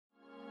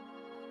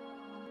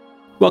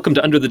Welcome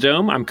to Under the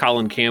Dome. I'm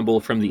Colin Campbell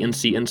from the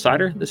NC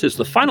Insider. This is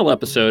the final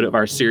episode of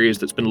our series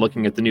that's been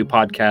looking at the new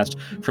podcast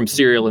from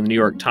Serial and the New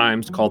York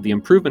Times called The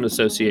Improvement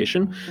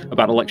Association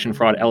about election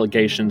fraud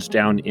allegations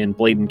down in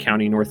Bladen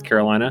County, North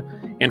Carolina.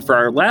 And for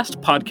our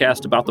last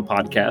podcast about the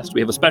podcast,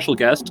 we have a special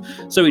guest,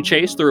 Zoe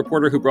Chase, the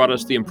reporter who brought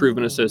us The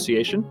Improvement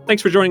Association.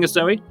 Thanks for joining us,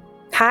 Zoe.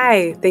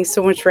 Hi, thanks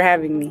so much for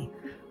having me.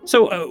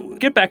 So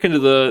get back into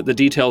the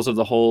details of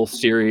the whole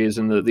series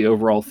and the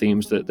overall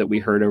themes that we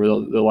heard over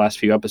the last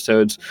few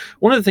episodes.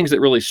 One of the things that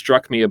really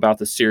struck me about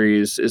the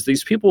series is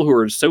these people who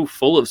are so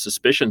full of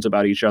suspicions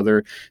about each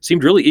other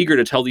seemed really eager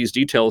to tell these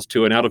details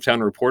to an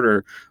out-of-town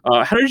reporter.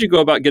 How did you go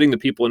about getting the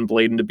people in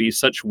Bladen to be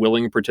such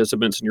willing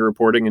participants in your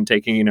reporting and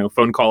taking,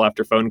 phone call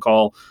after phone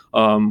call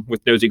with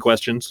nosy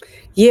questions?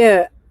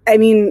 Yeah, I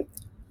mean,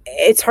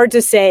 it's hard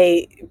to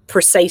say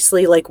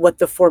precisely like what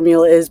the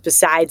formula is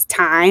besides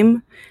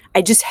time.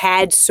 I just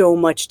had so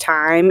much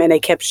time and I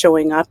kept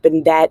showing up,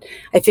 and that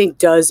I think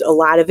does a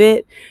lot of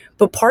it.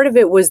 But part of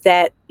it was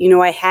that,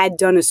 I had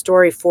done a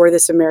story for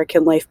This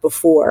American Life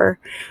before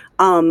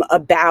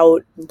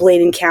about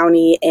Bladen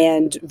County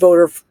and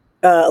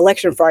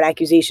election fraud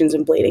accusations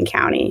in Bladen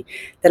County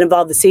that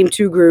involved the same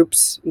two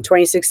groups in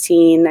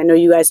 2016. I know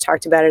you guys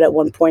talked about it at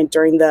one point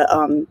during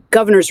the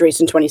governor's race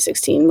in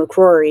 2016,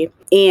 McCrory.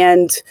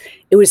 And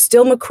it was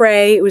still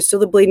McCray. It was still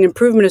the Bladen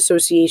Improvement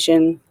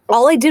Association.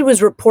 All I did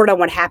was report on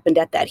what happened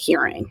at that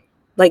hearing.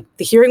 Like,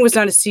 the hearing was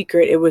not a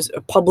secret. It was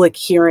a public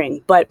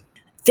hearing. But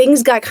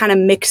things got kind of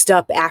mixed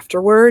up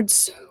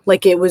afterwards.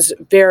 Like, it was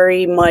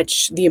very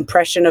much the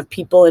impression of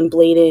people in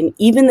Bladen,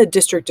 even the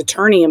district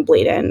attorney in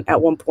Bladen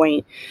at one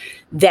point,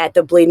 that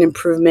the Bladen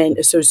Improvement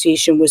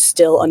Association was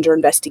still under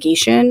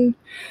investigation.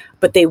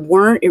 But they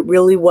weren't. It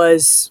really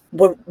was,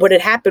 what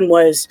had happened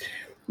was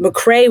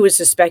McCray was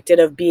suspected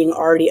of being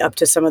already up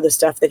to some of the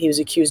stuff that he was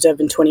accused of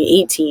in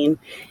 2018,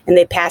 and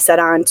they passed that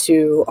on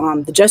to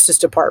the Justice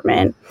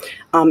Department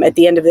at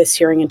the end of this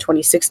hearing in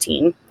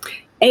 2016.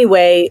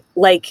 Anyway,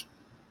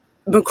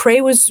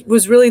 McCray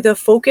was really the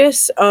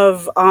focus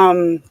of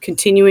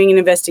continuing an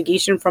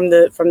investigation from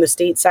the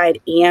state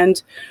side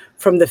and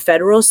from the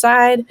federal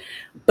side.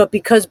 But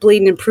because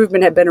Bladen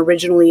Improvement had been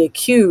originally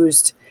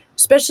accused,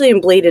 especially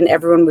in Bladen,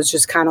 everyone was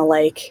just kind of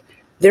like,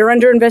 they're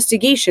under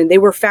investigation. They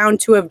were found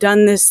to have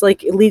done this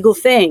illegal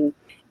thing.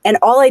 And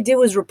all I did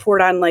was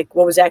report on what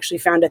was actually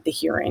found at the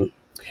hearing.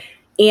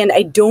 And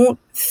I don't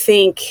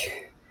think,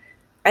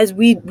 as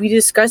we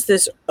discussed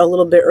this a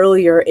little bit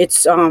earlier,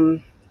 it's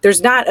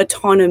there's not a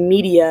ton of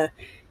media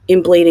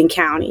in Bladen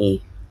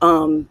County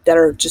that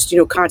are just,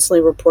 constantly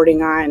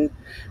reporting on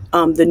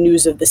the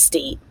news of the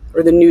state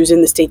or the news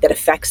in the state that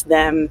affects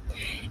them.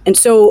 And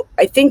so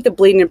I think the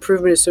Bladen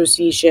Improvement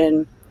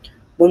Association,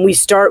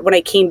 when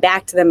I came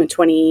back to them in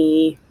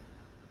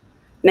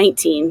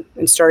 2019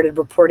 and started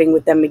reporting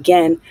with them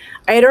again,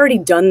 I had already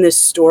done this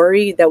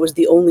story. That was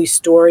the only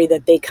story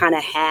that they kind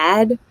of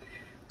had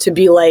to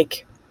be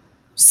like,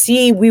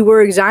 see, we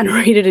were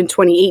exonerated in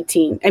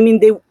 2018. I mean,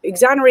 they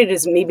exonerated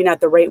is maybe not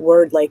the right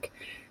word.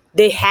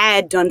 They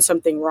had done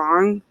something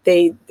wrong.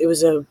 It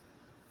was a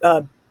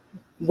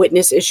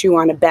witness issue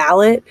on a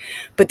ballot,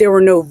 but there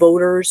were no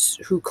voters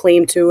who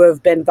claimed to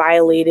have been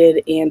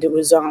violated. And it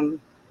was, I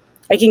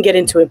can get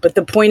into it, but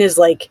the point is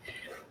that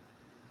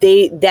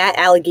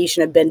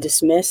allegation had been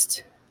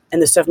dismissed and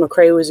the stuff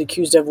McCray was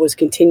accused of was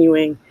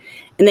continuing.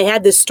 And they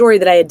had this story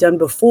that I had done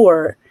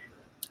before.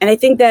 And I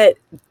think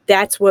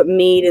that's what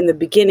made, in the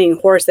beginning,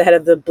 Horace, the head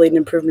of the Bladen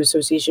Improvement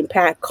Association,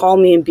 Pat, call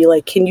me and be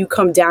like, can you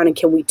come down and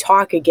can we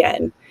talk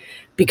again?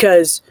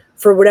 Because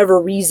for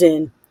whatever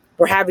reason,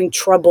 we're having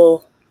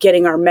trouble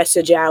getting our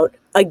message out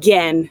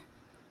again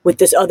with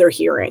this other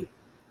hearing.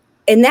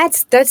 And that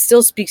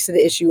still speaks to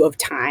the issue of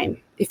time.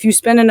 If you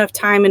spend enough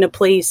time in a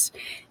place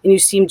and you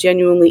seem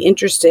genuinely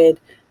interested,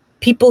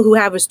 people who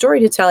have a story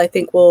to tell, I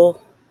think,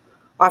 will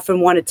often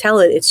want to tell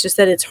it. It's just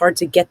that it's hard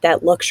to get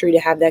that luxury to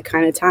have that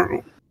kind of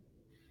time.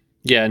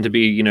 Yeah, and to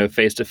be,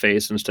 face to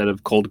face instead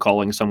of cold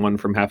calling someone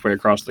from halfway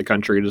across the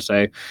country to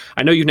say,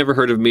 I know you've never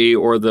heard of me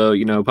or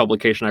the,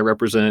 publication I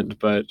represent,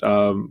 but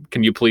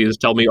can you please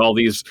tell me all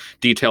these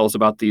details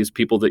about these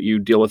people that you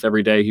deal with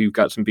every day who you've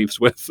got some beefs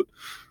with?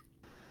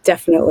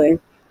 Definitely.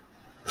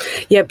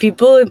 Yeah,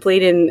 people in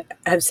Bladen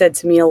have said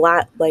to me a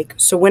lot,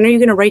 so when are you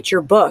going to write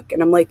your book?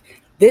 And I'm like,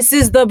 this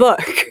is the book.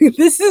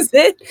 This is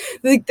it.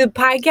 The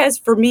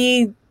podcast for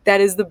me,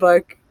 that is the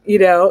book.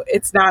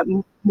 It's not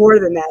more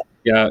than that.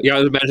 Yeah. I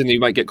was imagining that you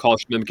might get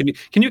calls from them.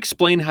 Can you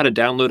explain how to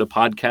download a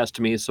podcast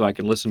to me so I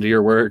can listen to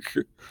your work?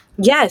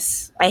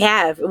 Yes, I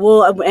have.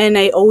 Well, and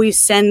I always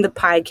send the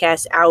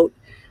podcast out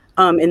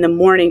in the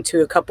morning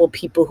to a couple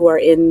people who are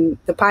in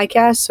the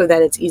podcast so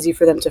that it's easy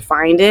for them to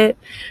find it.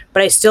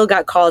 But I still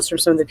got calls from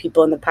some of the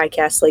people in the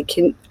podcast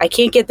I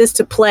can't get this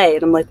to play.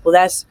 And I'm like, well,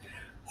 that's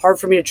hard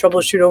for me to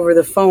troubleshoot over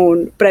the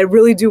phone, but I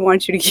really do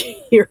want you to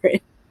hear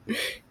it.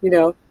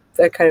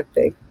 That kind of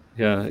thing.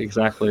 Yeah,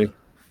 exactly.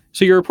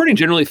 So your reporting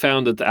generally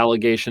found that the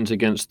allegations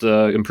against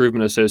the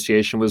Improvement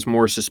Association was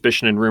more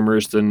suspicion and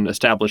rumors than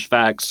established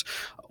facts.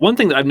 One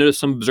thing that I've noticed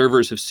some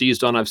observers have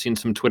seized on, I've seen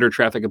some Twitter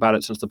traffic about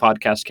it since the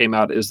podcast came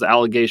out, is the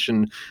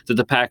allegation that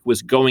the PAC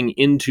was going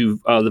into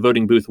the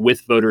voting booth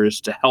with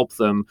voters to help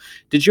them.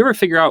 Did you ever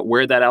figure out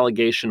where that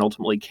allegation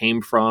ultimately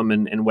came from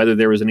and whether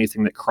there was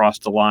anything that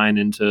crossed the line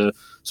into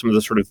some of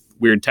the sort of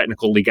weird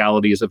technical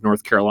legalities of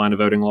North Carolina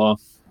voting law?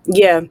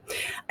 Yeah.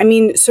 I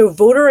mean, so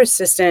voter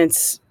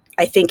assistance,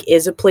 I think,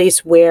 is a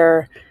place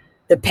where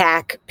the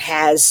PAC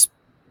has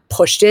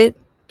pushed it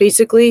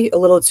basically a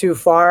little too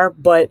far.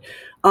 But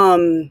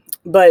the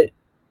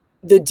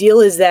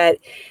deal is that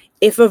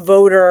if a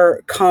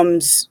voter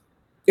comes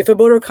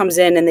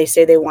in and they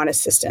say they want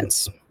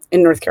assistance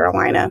in North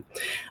Carolina,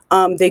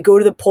 they go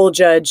to the poll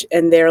judge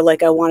and they're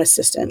like, I want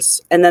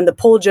assistance. And then the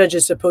poll judge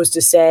is supposed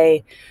to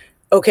say,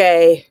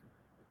 okay,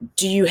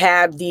 do you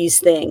have these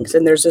things?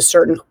 And there's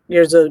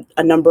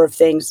a number of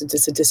things.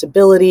 It's a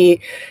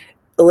disability,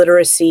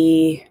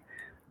 illiteracy,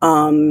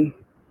 a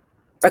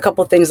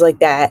couple things like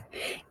that.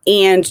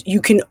 And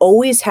you can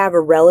always have a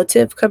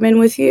relative come in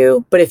with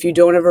you, but if you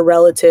don't have a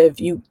relative,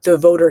 the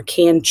voter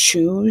can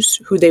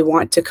choose who they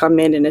want to come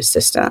in and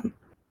assist them.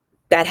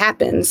 That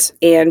happens,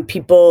 and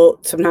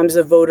sometimes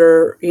the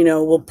voter,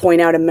 will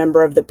point out a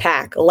member of the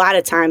PAC. A lot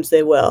of times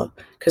they will,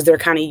 because they're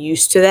kind of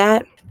used to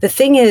that. The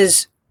thing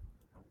is,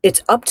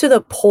 it's up to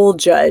the poll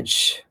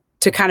judge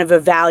to kind of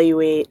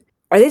evaluate,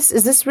 is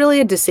this really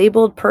a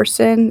disabled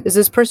person? Is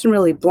this person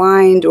really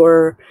blind,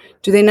 or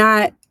can they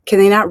not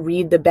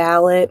read the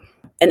ballot?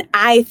 And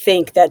I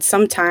think that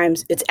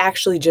sometimes it's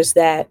actually just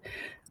that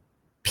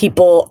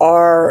people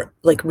are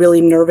like really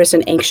nervous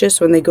and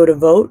anxious when they go to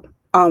vote.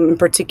 In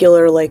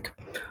particular, like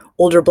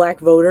older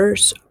Black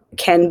voters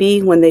can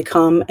be when they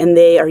come, and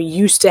they are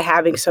used to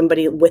having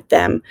somebody with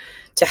them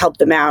to help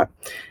them out.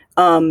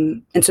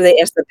 And so they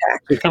ask the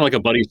PAC. It's kind of like a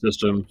buddy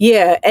system.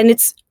 Yeah. And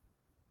it's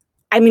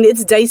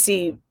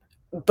dicey,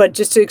 but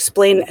just to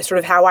explain sort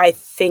of how I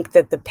think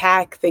that the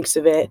PAC thinks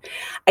of it,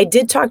 I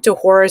did talk to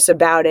Horace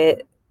about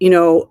it,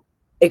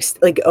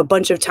 like a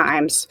bunch of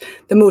times.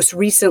 The most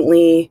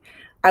recently,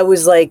 I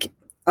was like,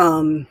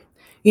 I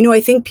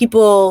think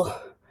people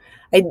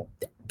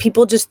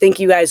just think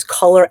you guys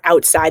color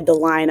outside the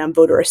line on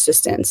voter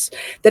assistance.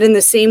 That in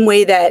the same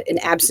way that an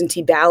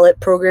absentee ballot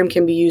program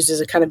can be used as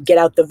a kind of get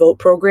out the vote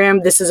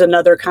program, this is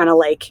another kind of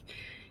like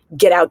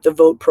get out the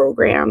vote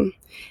program.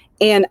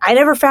 And I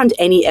never found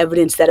any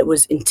evidence that it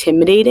was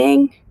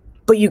intimidating,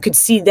 but you could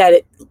see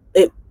that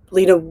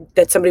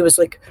that somebody was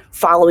like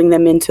following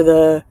them into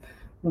the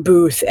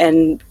booth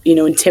and,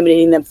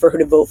 intimidating them for who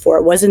to vote for.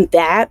 It wasn't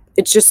that.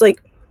 It's just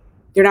like,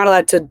 you're not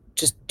allowed to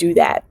just do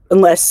that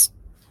unless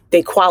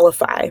they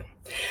qualify.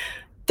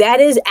 That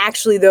is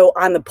actually, though,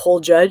 on the poll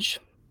judge.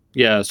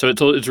 Yeah, so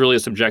it's really a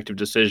subjective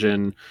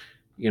decision,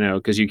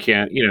 because you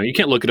can't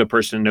look at a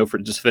person and know for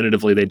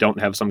definitively they don't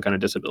have some kind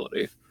of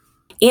disability.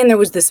 And there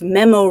was this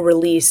memo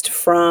released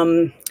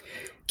from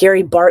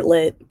Gary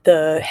Bartlett,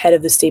 the head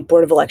of the State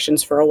Board of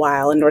Elections for a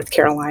while in North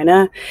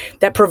Carolina,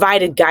 that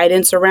provided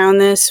guidance around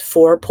this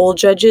for poll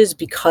judges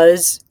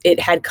because it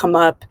had come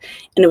up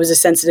and it was a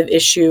sensitive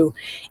issue.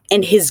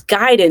 And his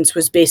guidance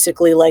was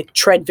basically like,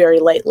 tread very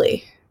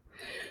lightly.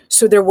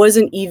 So there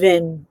wasn't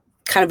even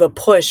kind of a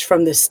push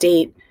from the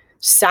state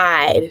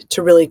side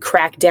to really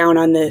crack down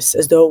on this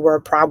as though it were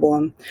a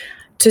problem.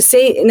 To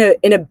say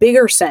in a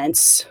bigger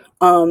sense,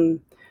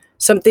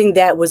 something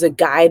that was a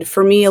guide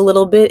for me a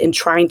little bit in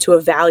trying to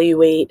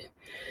evaluate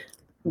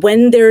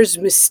when there's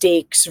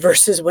mistakes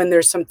versus when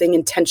there's something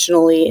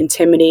intentionally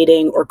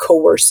intimidating or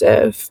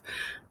coercive.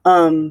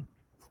 And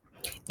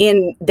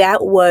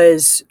that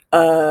was,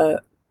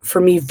 for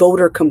me,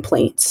 voter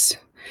complaints.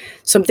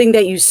 Something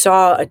that you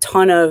saw a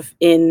ton of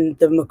in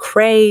the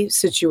McRae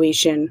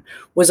situation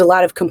was a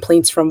lot of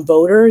complaints from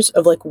voters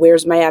of like,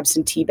 where's my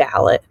absentee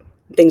ballot?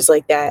 Things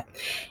like that.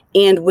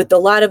 And with a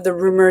lot of the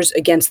rumors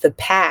against the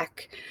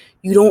PAC,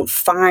 you don't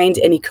find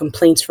any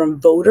complaints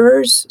from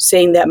voters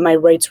saying that my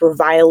rights were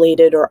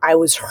violated or I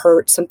was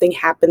hurt, something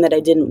happened that I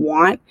didn't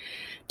want.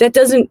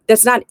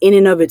 That's not in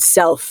and of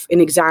itself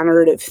an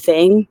exonerative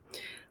thing,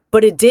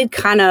 but it did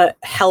kind of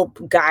help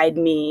guide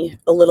me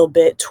a little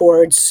bit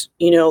towards,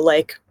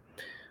 like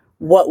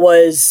what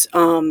was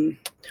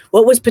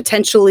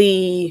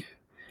potentially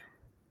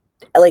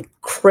like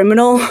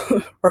criminal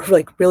or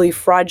like really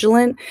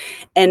fraudulent,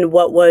 and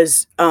what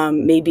was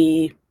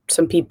maybe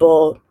some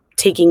people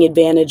taking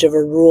advantage of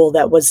a rule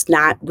that was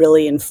not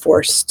really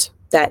enforced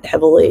that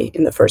heavily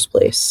in the first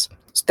place.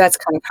 So that's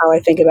kind of how I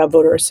think about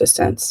voter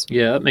assistance.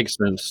 Yeah, that makes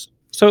sense.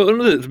 So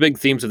one of the big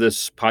themes of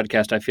this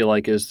podcast, I feel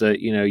like, is that,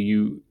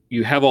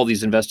 you have all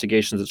these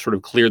investigations that sort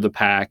of clear the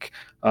PAC,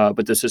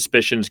 but the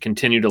suspicions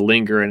continue to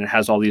linger, and it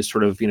has all these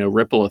sort of,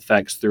 ripple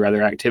effects through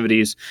other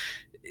activities.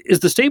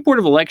 Is the State Board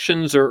of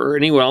Elections or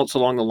anyone else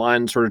along the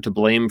line sort of to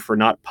blame for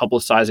not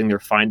publicizing their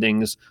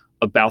findings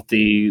about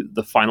the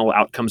final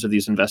outcomes of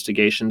these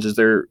investigations? Is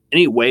there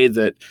any way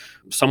that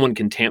someone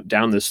can tamp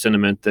down this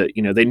sentiment that,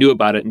 they knew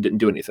about it and didn't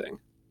do anything?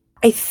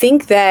 I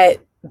think that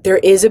there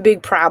is a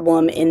big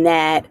problem in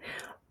that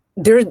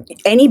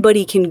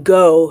anybody can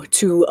go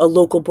to a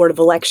local board of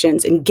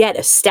elections and get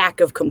a stack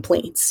of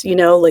complaints.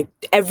 Like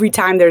every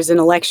time there's an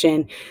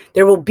election,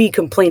 there will be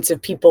complaints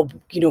of people,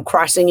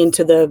 crossing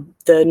into the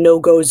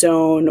no-go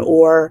zone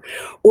or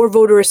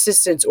voter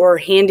assistance or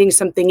handing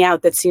something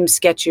out that seems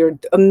sketchy, or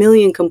a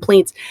million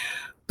complaints.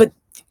 But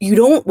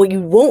what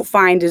you won't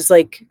find is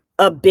like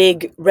a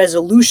big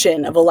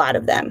resolution of a lot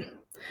of them.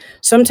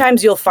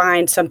 Sometimes you'll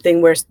find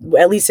something where,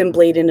 at least in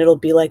Bladen, it'll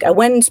be like, I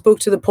went and spoke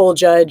to the poll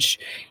judge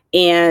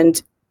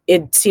and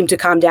it seemed to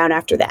calm down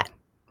after that.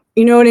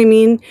 You know what I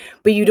mean?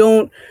 But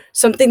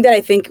something that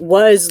I think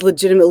was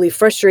legitimately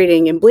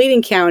frustrating in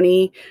Bladen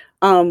County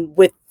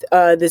with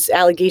this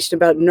allegation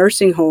about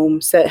nursing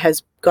homes that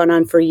has gone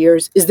on for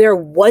years is there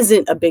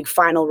wasn't a big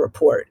final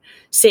report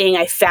saying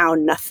I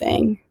found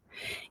nothing.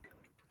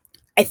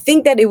 I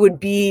think that it would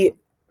be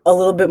a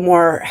little bit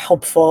more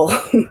helpful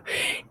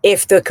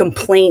if the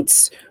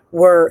complaints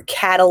were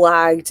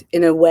cataloged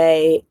in a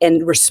way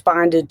and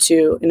responded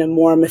to in a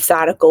more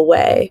methodical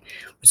way.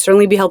 It would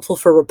certainly be helpful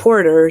for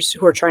reporters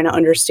who are trying to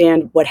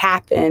understand what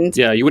happened.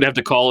 Yeah, you would have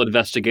to call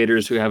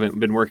investigators who haven't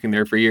been working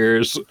there for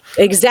years.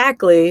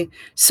 Exactly.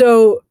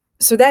 So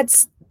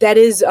that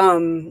is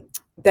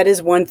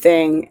one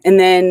thing. And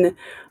then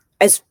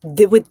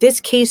with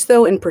this case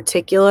though in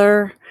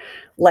particular,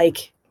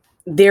 like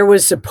there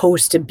was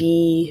supposed to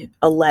be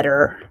a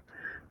letter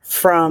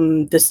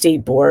from the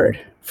state board,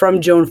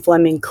 from Joan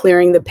Fleming,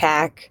 clearing the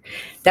PAC,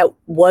 that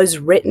was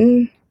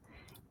written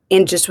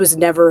and just was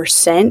never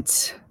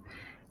sent,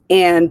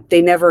 and they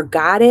never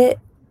got it.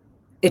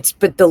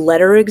 But the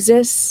letter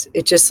exists.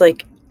 It just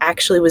like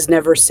actually was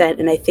never sent.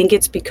 And I think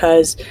it's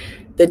because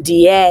the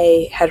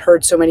DA had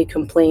heard so many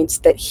complaints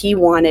that he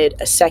wanted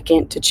a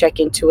second to check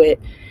into it.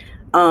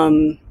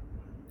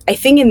 I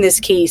think in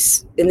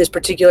this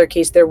particular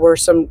case, there were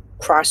some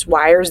cross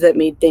wires that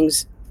made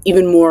things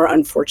even more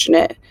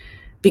unfortunate,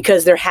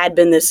 because there had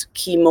been this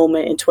key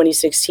moment in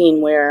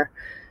 2016 where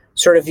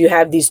sort of you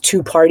have these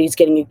two parties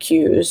getting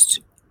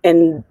accused,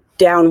 and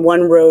down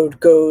one road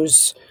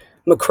goes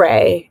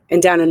McCrae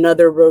and down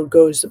another road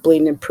goes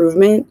Bladen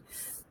Improvement,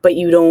 but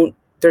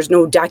there's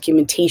no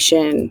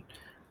documentation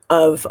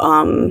of,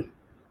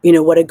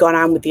 what had gone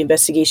on with the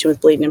investigation with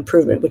Bladen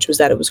Improvement, which was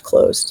that it was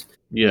closed.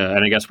 Yeah,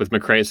 and I guess with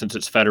McCrae, since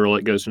it's federal,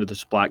 it goes into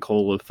this black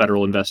hole of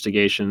federal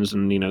investigations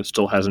and,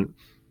 still hasn't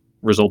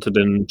resulted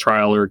in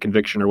trial or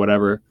conviction or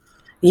whatever.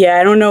 Yeah,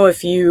 I don't know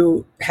if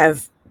you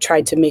have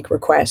tried to make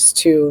requests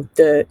to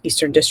the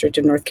Eastern District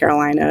of North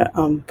Carolina,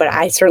 but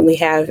I certainly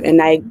have,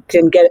 and I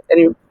didn't get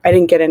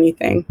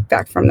anything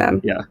back from them.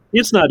 Yeah,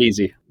 it's not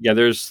easy. Yeah,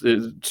 there's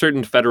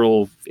certain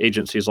federal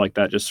agencies like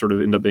that just sort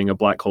of end up being a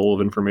black hole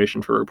of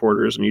information for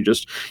reporters, and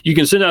you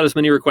can send out as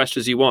many requests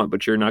as you want,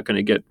 but you're not going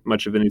to get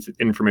much of any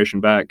information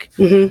back.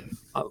 Mm-hmm.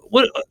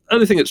 What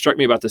other thing that struck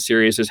me about the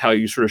series is how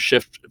you sort of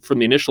shift from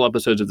the initial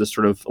episodes of this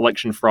sort of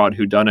election fraud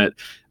whodunit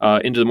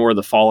into more of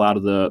the fallout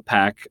of the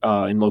PAC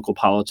in local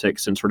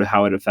politics, and sort of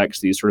how it affects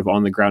these sort of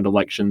on the ground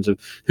elections of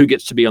who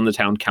gets to be on the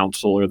town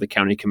council or the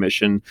county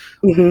commission.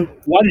 Mm-hmm.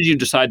 Why did you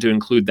decide to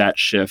include that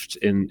shift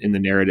in the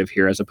narrative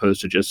here, as opposed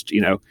to just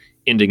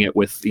ending it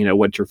with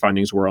what your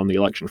findings were on the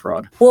election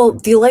fraud? Well,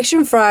 the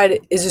election fraud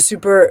is a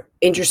super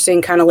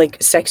interesting kind of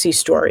like sexy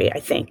story, I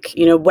think.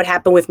 What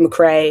happened with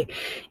McCrae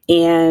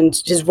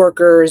and his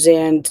workers,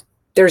 and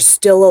there's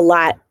still a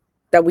lot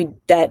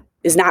that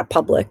is not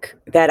public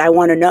that I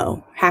want to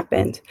know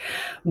happened.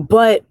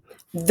 But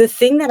the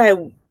thing that I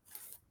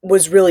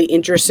was really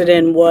interested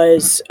in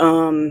was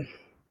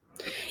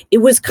it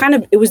was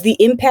the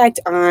impact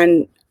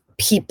on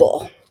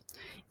people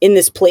in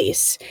this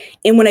place.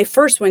 And when I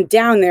first went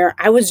down there,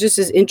 I was just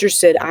as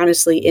interested,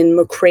 honestly, in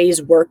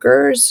McCrae's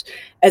workers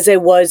as I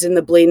was in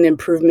the Bladen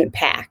Improvement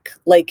PAC.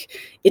 Like,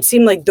 it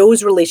seemed like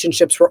those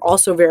relationships were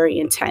also very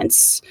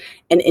intense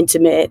and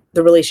intimate,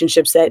 the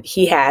relationships that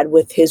he had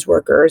with his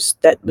workers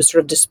that was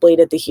sort of displayed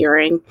at the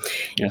hearing.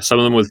 Yeah, some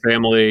of them with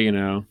family,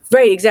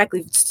 Right,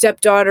 exactly.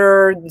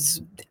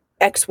 Stepdaughters,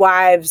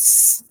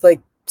 ex-wives, like,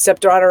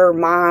 stepdaughter,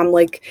 mom,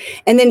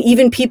 and then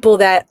even people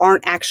that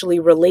aren't actually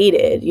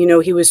related.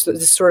 He was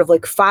this sort of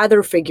like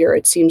father figure,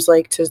 it seems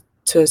like,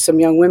 to some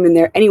young women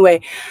there.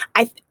 Anyway,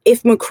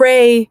 if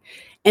McCrae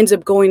ends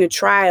up going to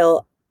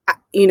trial,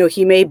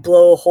 he may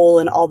blow a hole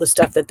in all the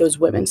stuff that those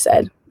women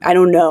said. I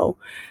don't know.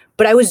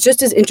 But I was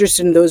just as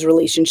interested in those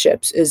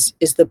relationships is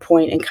the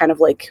point, and kind of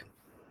like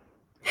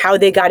how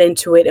they got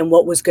into it and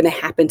what was going to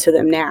happen to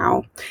them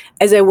now,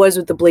 as I was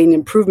with the Bladen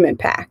Improvement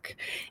PAC.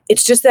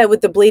 It's just that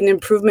with the Bladen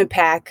Improvement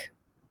PAC,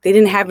 they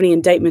didn't have any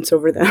indictments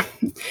over them.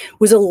 It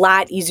was a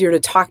lot easier to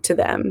talk to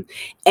them.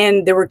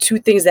 And there were two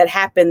things that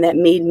happened that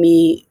made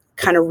me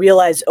kind of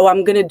realize,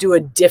 I'm going to do a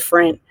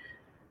different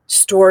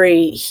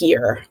story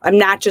here. I'm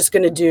not just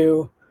going to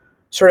do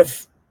sort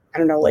of,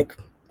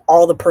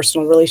 all the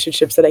personal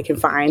relationships that I can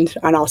find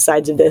on all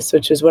sides of this,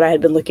 which is what I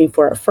had been looking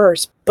for at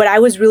first. But I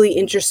was really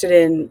interested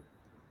in,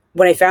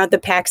 when I found the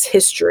PAC's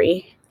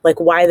history, like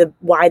why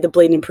the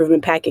Bladen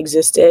Improvement PAC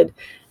existed,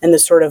 and the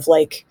sort of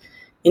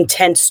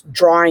intense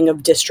drawing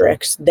of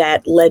districts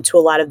that led to a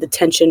lot of the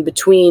tension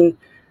between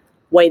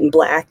white and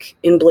black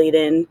in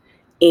Bladen.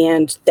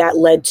 And that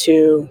led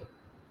to,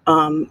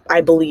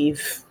 I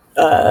believe,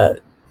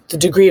 the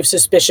degree of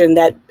suspicion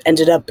that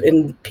ended up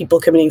in people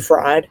committing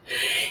fraud.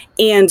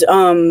 And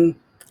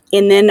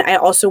then I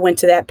also went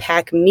to that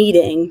PAC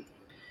meeting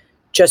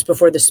just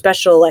before the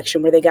special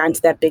election where they got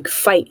into that big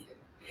fight.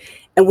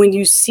 And when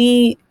you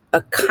see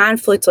a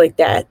conflict like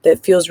that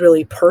feels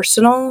really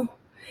personal,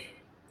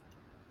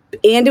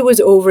 and it was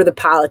over the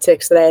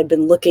politics that I had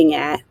been looking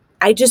at,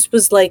 I just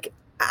was like,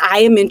 I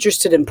am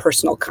interested in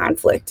personal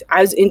conflict.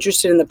 I was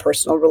interested in the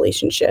personal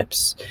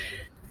relationships.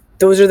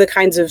 Those are the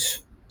kinds of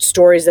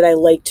stories that I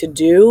like to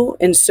do.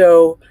 And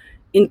so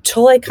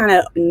until I kind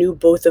of knew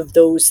both of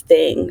those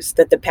things,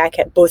 that the PAC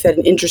had both had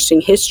an interesting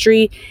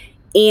history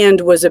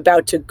and was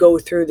about to go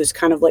through this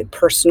kind of like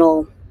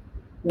personal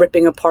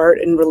ripping apart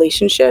in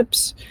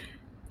relationships,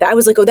 that I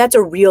was like, oh, that's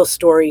a real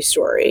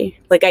story.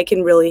 Like I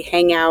can really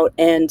hang out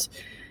and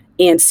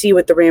see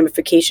what the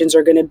ramifications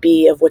are going to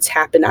be of what's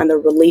happened on the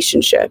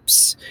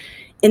relationships.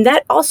 And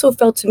that also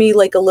felt to me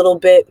like a little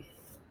bit,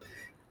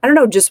 I don't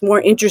know, just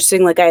more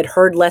interesting. Like I had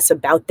heard less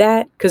about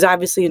that because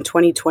obviously in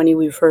 2020,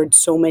 we've heard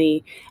so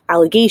many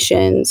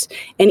allegations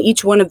and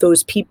each one of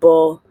those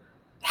people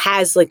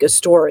has like a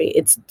story.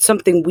 It's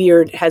something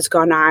weird has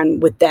gone on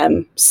with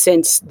them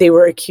since they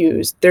were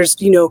accused. There's,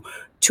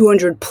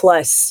 200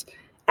 plus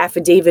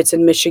affidavits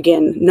in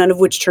Michigan, none of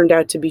which turned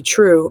out to be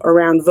true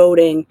around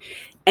voting.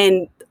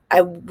 And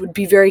I would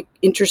be very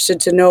interested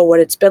to know what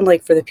it's been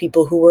like for the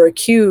people who were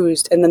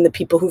accused and then the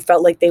people who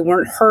felt like they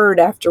weren't heard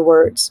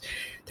afterwards.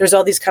 There's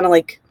all these kind of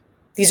like,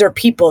 these are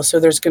people, so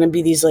there's going to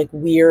be these like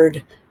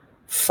weird,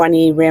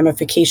 funny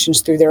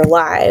ramifications through their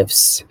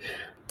lives.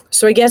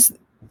 So I guess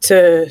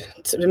to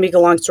make a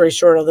long story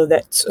short, although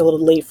that's a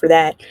little late for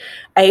that,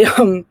 I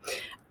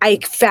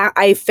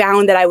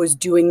found that I was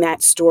doing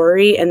that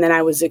story and then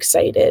I was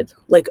excited.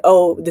 Like,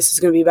 oh, this is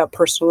going to be about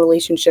personal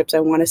relationships. I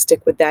want to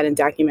stick with that and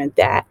document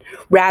that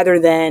rather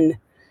than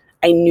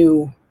I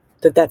knew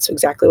that that's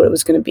exactly what it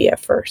was going to be at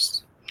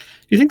first. Do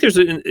you think there's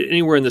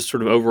anywhere in this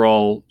sort of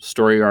overall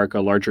story arc a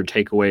larger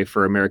takeaway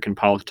for American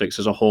politics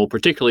as a whole,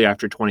 particularly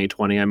after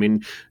 2020? I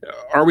mean,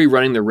 are we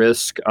running the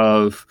risk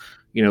of,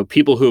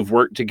 people who have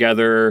worked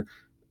together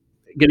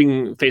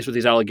getting faced with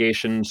these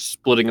allegations,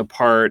 splitting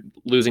apart,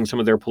 losing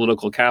some of their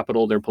political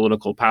capital, their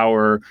political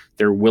power,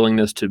 their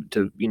willingness to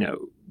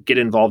get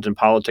involved in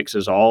politics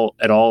at all?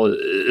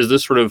 Is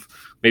this sort of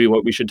maybe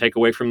what we should take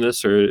away from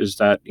this, or is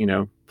that,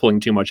 pulling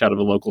too much out of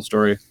a local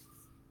story?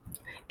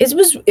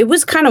 It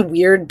was kind of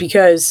weird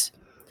because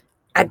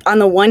on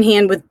the one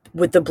hand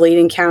with the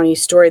Bladen County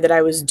story that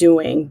I was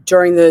doing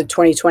during the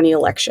 2020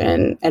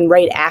 election and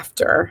right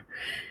after,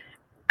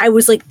 I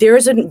was like,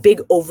 there's a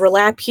big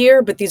overlap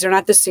here, but these are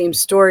not the same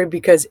story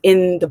because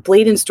in the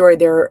Bladen story,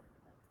 the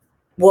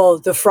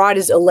fraud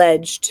is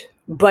alleged,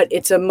 but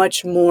it's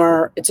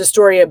a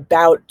story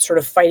about sort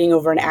of fighting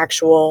over an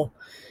actual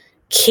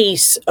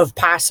case of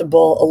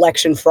possible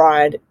election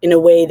fraud in a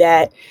way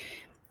that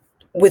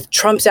with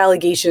Trump's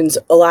allegations,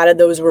 a lot of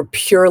those were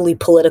purely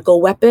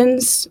political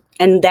weapons.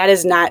 And that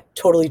is not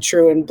totally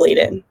true in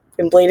Bladen.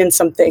 In Bladen,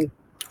 something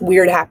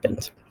weird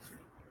happened.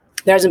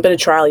 There hasn't been a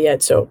trial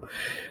yet, so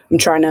I'm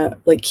trying to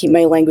keep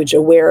my language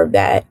aware of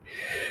that.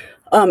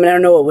 And I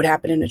don't know what would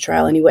happen in a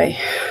trial anyway.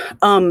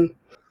 I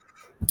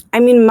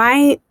mean,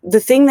 the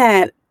thing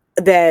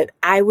that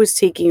I was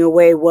taking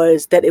away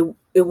was that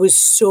it was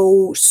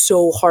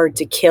so hard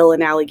to kill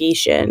an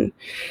allegation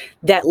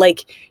that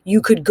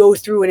you could go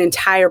through an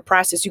entire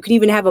process. You could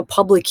even have a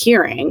public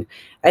hearing,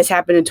 as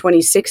happened in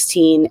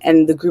 2016,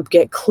 and the group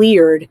get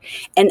cleared.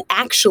 And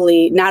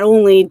actually, not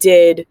only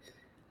did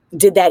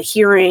that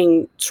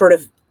hearing sort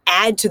of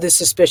add to the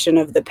suspicion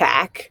of the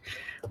PAC,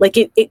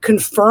 it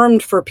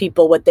confirmed for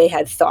people what they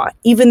had thought,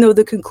 even though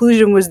the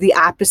conclusion was the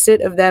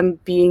opposite of them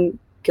being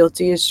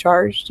guilty as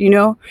charged,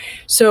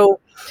 So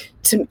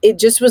it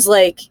just was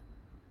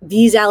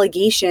these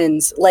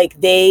allegations,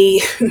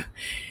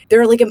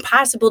 they're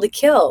impossible to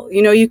kill.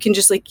 You can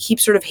just you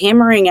sort of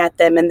hammering at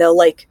them and they'll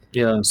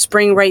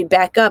spring right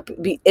back up.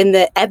 And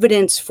the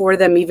evidence for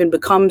them even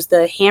becomes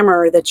the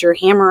hammer that you're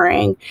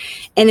hammering.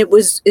 And it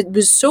was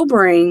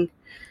sobering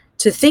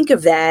to think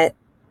of that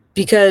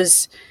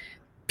because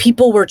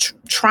people were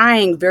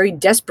trying very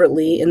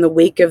desperately in the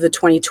wake of the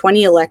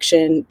 2020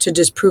 election to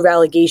disprove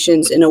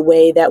allegations in a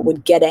way that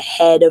would get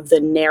ahead of the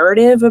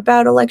narrative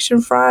about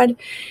election fraud.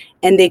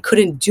 And they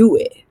couldn't do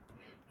it.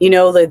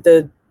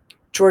 The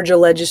Georgia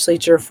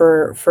legislature,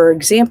 for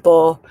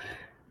example,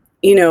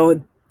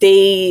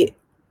 they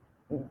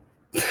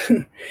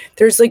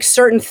there's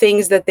certain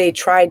things that they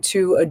tried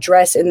to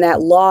address in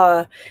that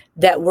law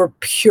that were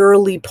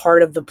purely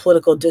part of the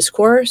political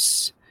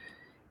discourse.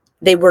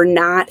 They were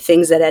not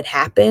things that had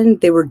happened.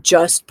 They were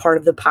just part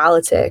of the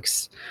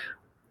politics.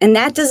 And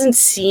that doesn't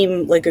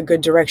seem like a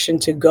good direction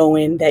to go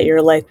in, that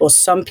you're well,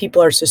 some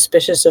people are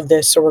suspicious of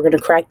this, so we're going to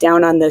crack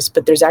down on this,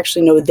 but there's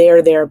actually no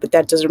there, but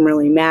that doesn't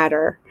really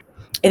matter.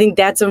 I think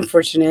that's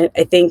unfortunate.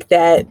 I think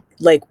that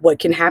like what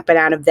can happen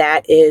out of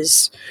that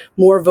is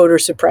more voter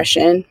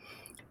suppression,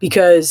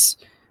 because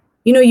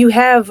you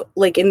have,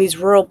 like, in these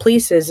rural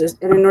places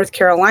and in North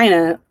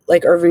Carolina,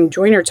 like Irving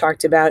Joyner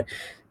talked about,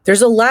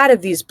 there's a lot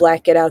of these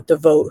Black Get Out the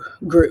Vote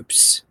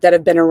groups that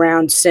have been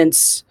around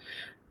since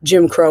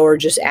Jim Crow or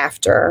just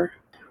after,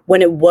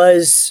 when it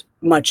was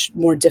much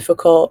more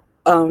difficult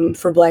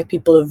for Black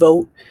people to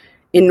vote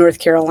in North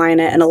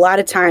Carolina. And a lot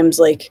of times,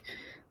 like,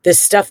 this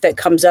stuff that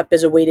comes up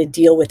as a way to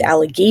deal with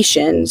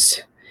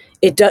allegations,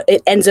 it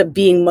ends up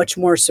being much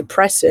more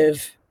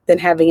suppressive than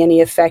having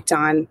any effect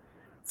on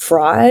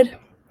fraud.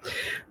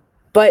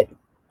 But,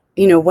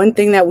 one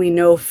thing that we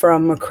know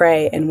from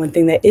McCrae, and one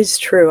thing that is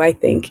true, I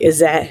think, is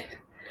that,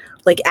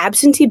 like,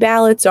 absentee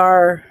ballots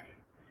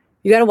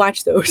you got to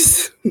watch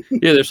those.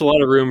 Yeah, there's a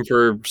lot of room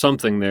for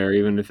something there,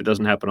 even if it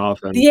doesn't happen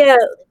often. Yeah,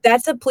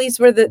 that's a place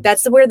where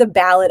where the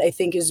ballot, I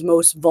think, is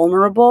most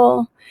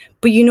vulnerable.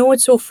 But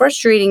what's so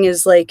frustrating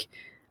is, like,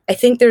 I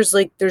think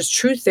there's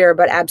truth there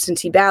about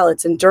absentee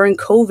ballots. And during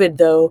COVID,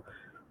 though,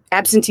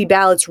 absentee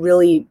ballots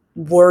really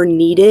were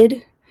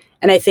needed,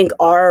 and I think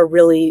are a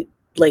really,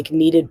 like,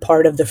 needed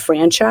part of the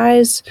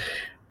franchise.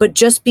 But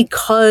just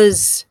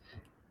because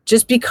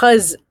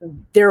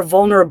they're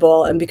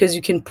vulnerable, and because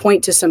you can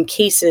point to some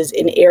cases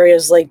in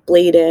areas like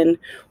Bladen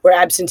where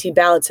absentee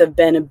ballots have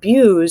been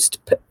abused,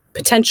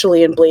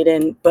 potentially in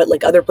Bladen, but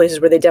like other places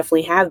where they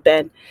definitely have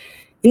been,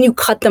 and you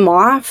cut them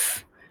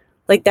off,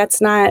 like, that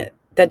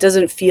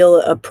doesn't feel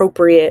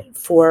appropriate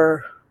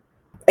for,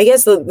 I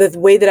guess the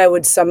way that I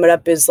would sum it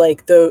up is,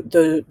 like,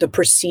 the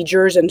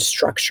procedures and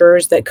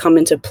structures that come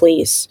into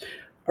place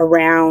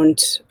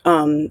around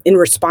in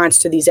response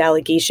to these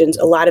allegations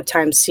a lot of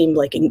times seem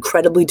like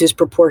incredibly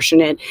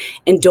disproportionate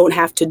and don't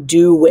have to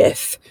do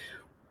with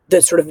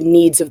the sort of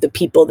needs of the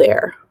people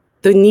there.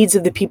 The needs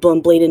of the people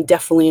in Bladen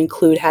definitely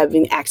include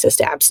having access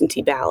to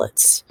absentee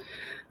ballots.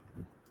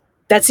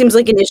 That seems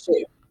like an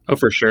issue. Oh,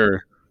 for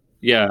sure.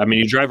 Yeah, I mean,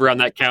 you drive around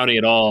that county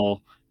at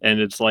all, and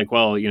it's like,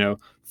 well,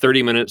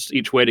 30 minutes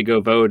each way to go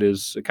vote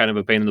is kind of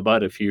a pain in the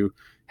butt if you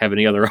have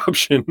any other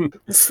option.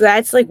 So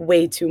that's, like,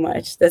 way too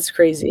much. That's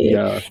crazy.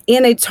 Yeah.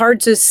 And it's hard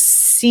to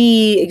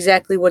see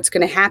exactly what's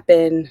going to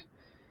happen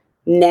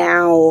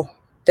now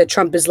that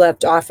Trump has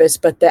left office,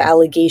 but the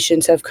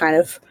allegations have kind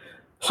of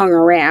hung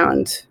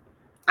around.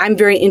 I'm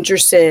very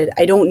interested.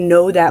 I don't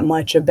know that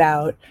much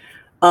about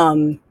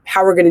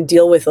how we're going to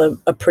deal with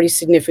a pretty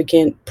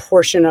significant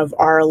portion of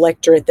our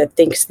electorate that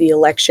thinks the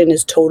election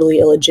is totally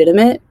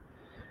illegitimate.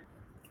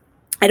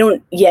 I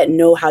don't yet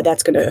know how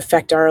that's going to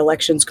affect our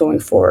elections going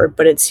forward,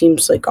 but it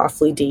seems like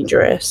awfully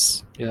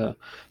dangerous. Yeah.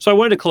 So I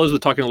wanted to close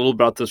with talking a little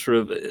about the sort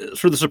of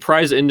the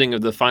surprise ending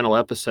of the final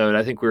episode.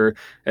 I think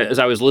as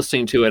I was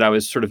listening to it, I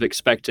was sort of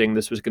expecting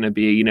this was going to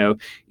be,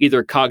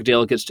 either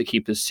Cogdale gets to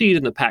keep his seat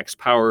and the PAC's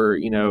power,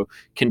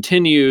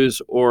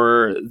 continues,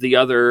 or the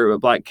other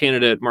Black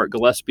candidate, Mark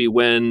Gillespie,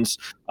 wins,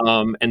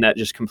 and that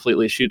just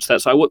completely shoots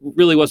that. So I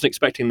really wasn't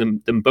expecting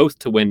them both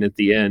to win at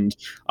the end,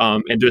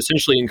 and to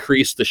essentially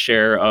increase the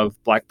share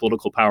of Black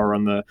political power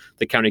on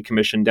the county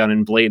commission down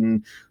in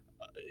Bladen.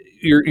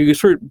 You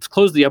sort of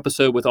close the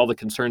episode with all the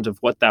concerns of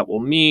what that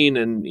will mean,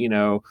 and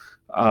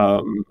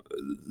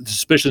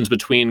suspicions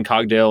between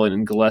Cogdale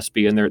and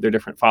Gillespie and their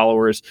different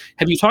followers.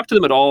 Have you talked to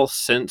them at all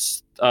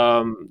since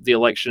the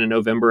election in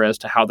November as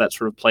to how that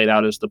sort of played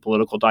out as the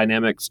political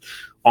dynamics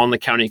on the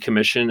county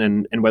commission,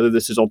 and whether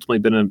this has ultimately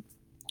been a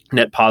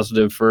net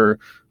positive for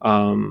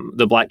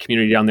the Black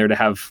community down there to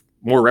have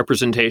more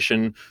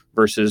representation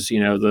versus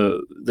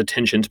the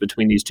tensions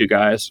between these two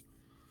guys?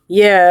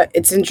 Yeah,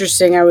 it's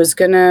interesting. I was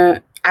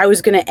gonna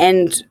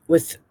end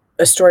with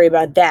a story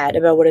about that,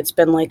 about what it's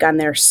been like on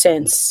there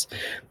since,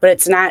 but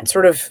it's not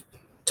sort of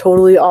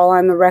totally all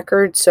on the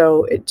record,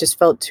 so it just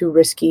felt too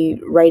risky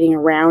writing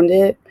around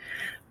it.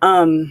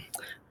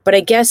 But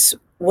I guess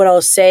what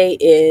I'll say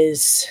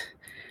is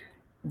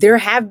there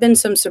have been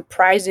some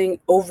surprising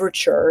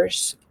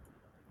overtures,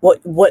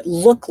 what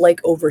look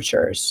like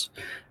overtures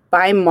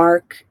by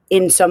Mark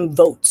in some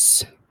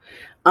votes.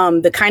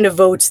 The kind of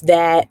votes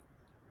that,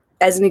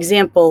 as an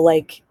example,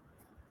 like,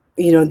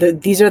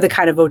 these are the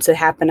kind of votes that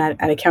happen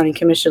at a county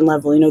commission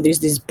level. There's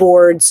these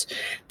boards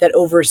that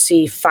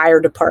oversee fire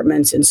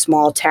departments in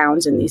small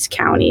towns in these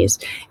counties,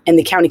 and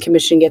the county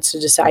commission gets to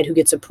decide who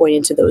gets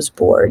appointed to those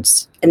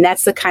boards. And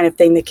that's the kind of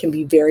thing that can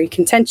be very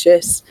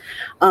contentious,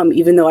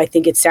 even though I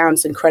think it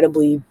sounds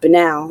incredibly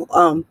banal.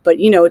 But,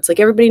 it's like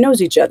everybody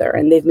knows each other,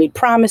 and they've made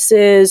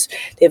promises.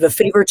 They have a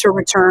favor to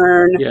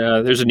return.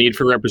 Yeah, there's a need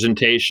for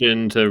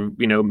representation to,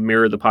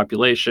 mirror the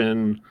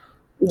population.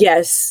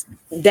 Yes,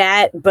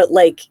 that, but,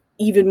 like,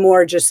 even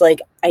more just like,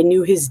 I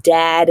knew his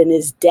dad, and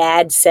his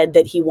dad said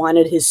that he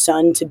wanted his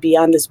son to be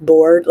on this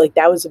board. Like,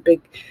 that was a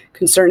big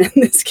concern in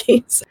this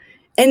case.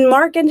 And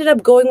Mark ended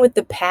up going with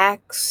the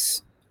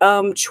PAC's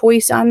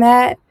choice on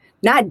that.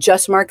 Not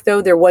just Mark,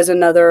 though. There was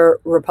another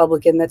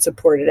Republican that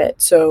supported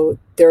it. So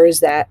there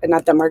is that. And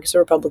not that Mark is a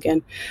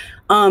Republican.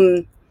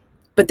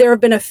 But there have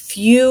been a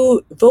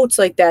few votes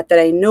like that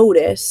I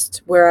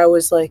noticed where I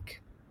was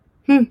like,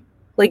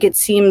 like, it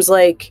seems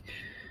like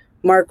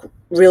Mark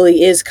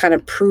really is kind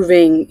of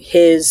proving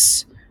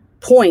his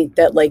point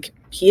that like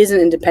he is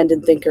an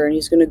independent thinker and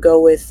he's going to go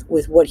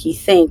with what he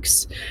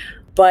thinks.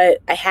 But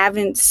I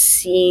haven't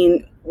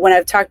seen, when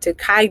I've talked to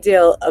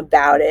Kygdale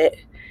about it,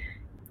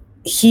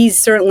 he's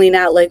certainly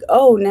not like,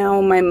 oh, now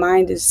my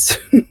mind is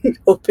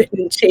open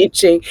and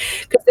changing,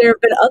 because there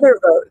have been other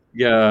votes.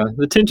 Yeah,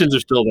 the tensions are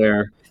still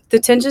there. The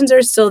tensions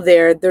are still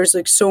there. There's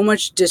like so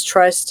much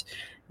distrust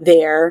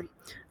there.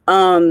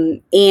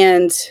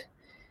 And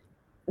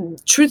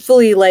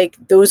truthfully, like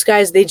those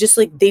guys, they just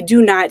like, they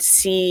do not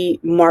see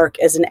Mark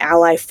as an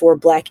ally for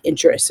Black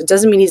interests. It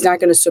doesn't mean he's not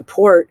going to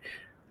support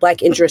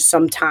Black interests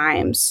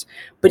sometimes,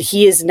 but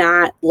he is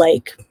not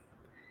like,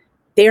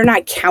 they're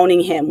not counting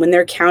him when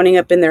they're counting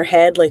up in their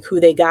head, like who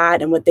they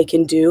got and what they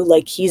can do.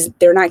 Like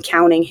they're not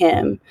counting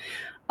him.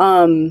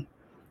 And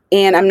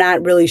I'm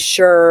not really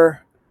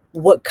sure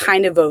what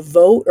kind of a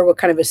vote or what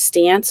kind of a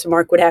stance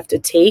Mark would have to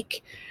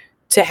take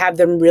to have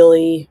them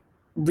really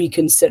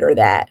reconsider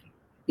that.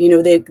 You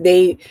know,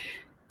 they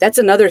that's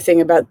another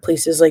thing about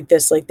places like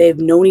this. Like they've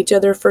known each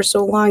other for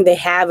so long. They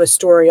have a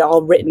story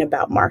all written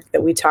about Mark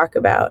that we talk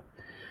about.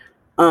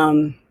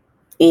 And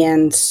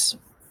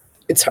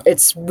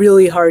it's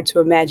really hard to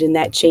imagine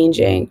that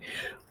changing.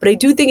 But I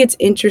do think it's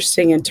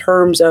interesting in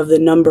terms of the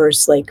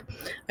numbers. Like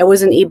I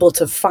wasn't able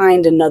to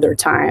find another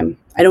time.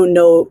 I don't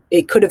know.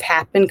 It could have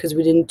happened because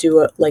we didn't do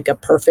a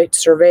perfect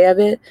survey of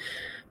it.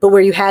 But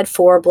where you had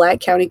 4 Black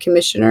county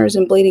commissioners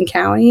in Bladen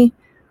County, it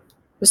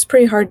was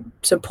pretty hard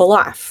to pull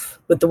off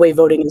with the way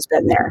voting has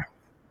been there.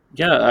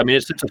 Yeah, I mean,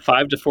 it's a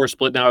 5-4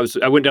 split now.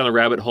 I went down the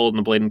rabbit hole in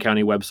the Bladen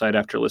County website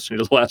after listening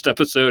to the last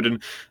episode,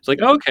 and it's like,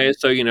 okay,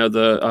 so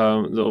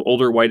the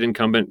older white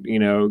incumbent,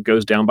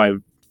 goes down by a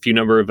few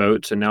number of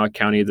votes, and now a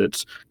county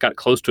that's got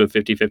close to a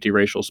 50-50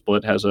 racial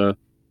split has a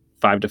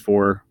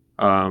 5-4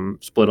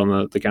 split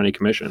on the county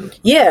commission.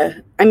 Yeah,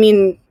 I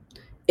mean,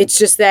 it's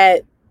just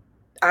that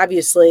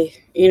obviously,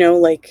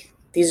 like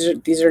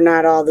these are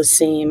not all the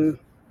same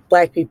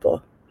Black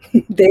people.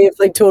 They have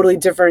like totally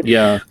different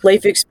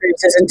life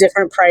experiences and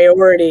different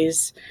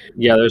priorities.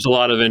 Yeah, there's a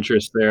lot of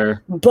interest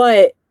there.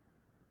 But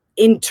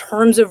in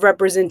terms of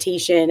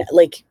representation,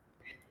 like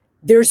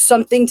there's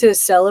something to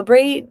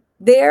celebrate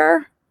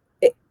there.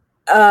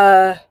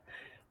 But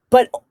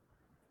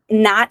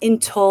not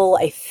until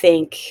I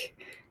think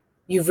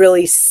you've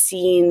really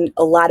seen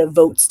a lot of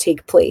votes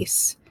take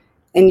place.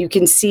 And you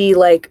can see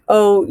like,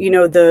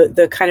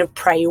 the kind of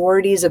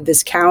priorities of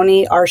this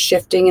county are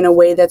shifting in a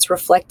way that's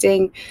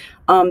reflecting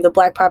the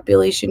Black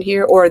population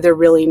here, or they're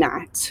really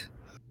not.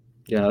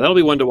 Yeah, that'll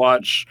be one to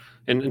watch,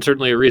 and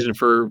certainly a reason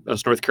for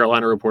us North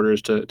Carolina reporters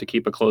to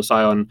keep a close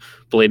eye on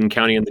Bladen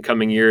County in the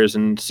coming years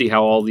and see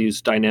how all these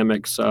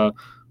dynamics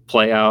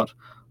play out.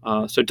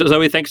 So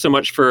Zoe, thanks so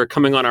much for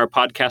coming on our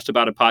podcast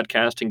about a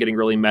podcast and getting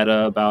really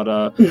meta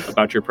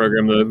about your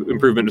program, the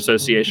Improvement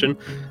Association.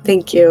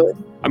 Thank you.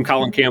 I'm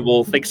Colin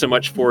Campbell. Thanks so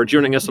much for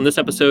joining us on this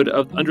episode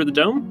of Under the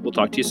Dome. We'll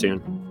talk to you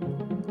soon.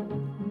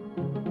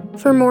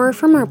 For more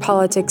from our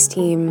politics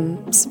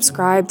team,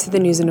 subscribe to the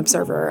News and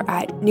Observer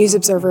at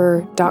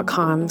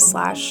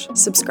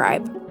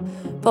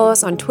newsobserver.com/subscribe. Follow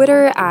us on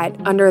Twitter at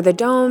Under the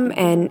Dome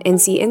and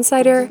NC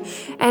Insider,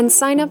 and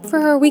sign up for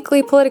our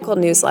weekly political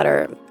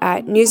newsletter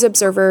at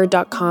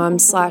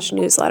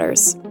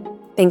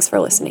newsobserver.com/newsletters. Thanks for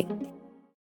listening.